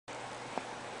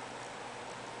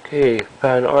Okay,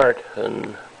 fan art,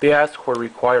 and they ask for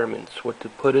requirements, what to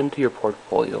put into your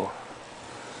portfolio,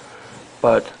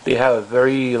 but they have a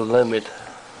very limit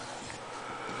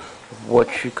of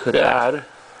what you could add.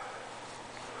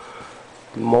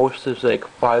 Most is like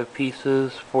 5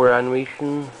 pieces for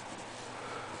animation,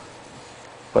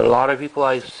 but a lot of people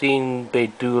I've seen, they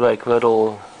do like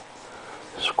little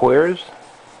squares,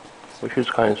 which is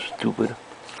kind of stupid.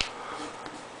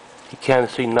 You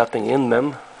can't see nothing in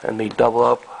them, and they double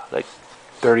up like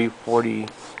 30, 40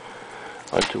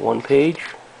 onto one page.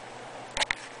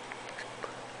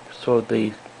 So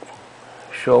they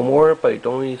show more, but you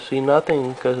don't really see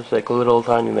nothing because it's like little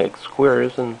tiny like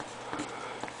squares, and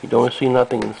you don't see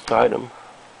nothing inside them.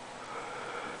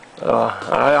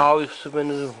 I always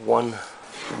submitted one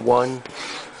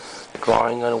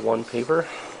drawing on one paper.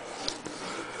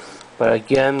 But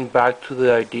again, back to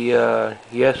the idea,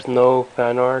 yes, no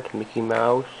fan art, Mickey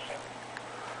Mouse,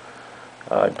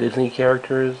 Disney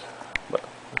characters. But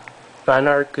fan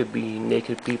art could be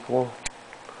naked people.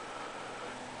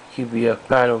 You could be a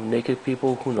fan of naked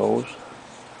people, who knows.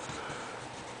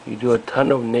 You do a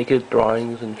ton of naked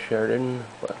drawings in Sheridan,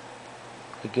 but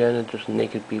again, it's just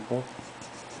naked people.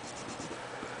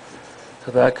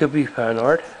 So that could be fan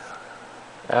art.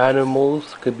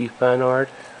 Animals could be fan art.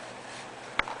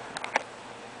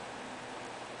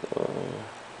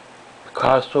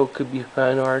 Picasso could be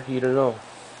fan art. You don't know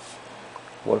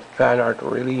what fan art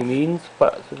really means,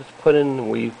 but just put in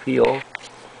what you feel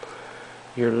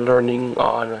you're learning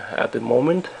on at the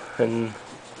moment, and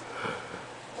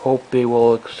hope they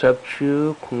will accept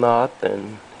you. If not, then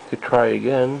you could try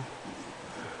again.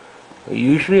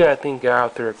 Usually I think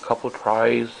after a couple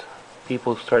tries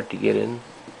people start to get in,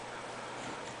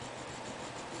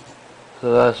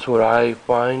 so that's what I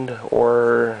find.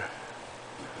 Or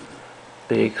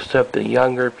they accept the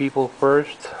younger people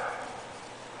first,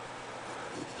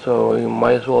 so you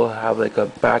might as well have like a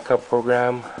backup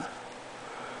program.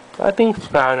 I think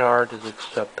fan art is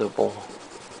acceptable.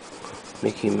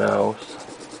 Mickey Mouse.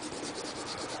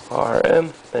 RM,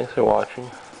 thanks for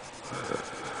watching.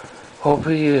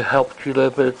 Hopefully it helped you a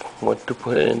little bit what to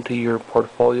put into your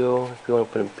portfolio. If you want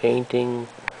to put in painting,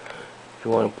 if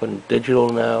you want to put in digital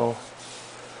now.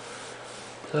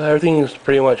 So everything is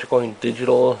pretty much going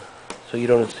digital, so you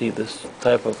don't see this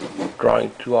type of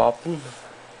drawing too often.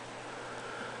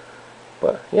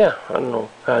 But yeah, I don't know,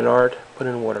 fan art, put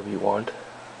in whatever you want.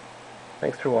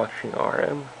 Thanks for watching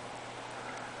RM.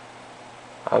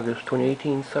 August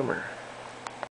 2018 summer.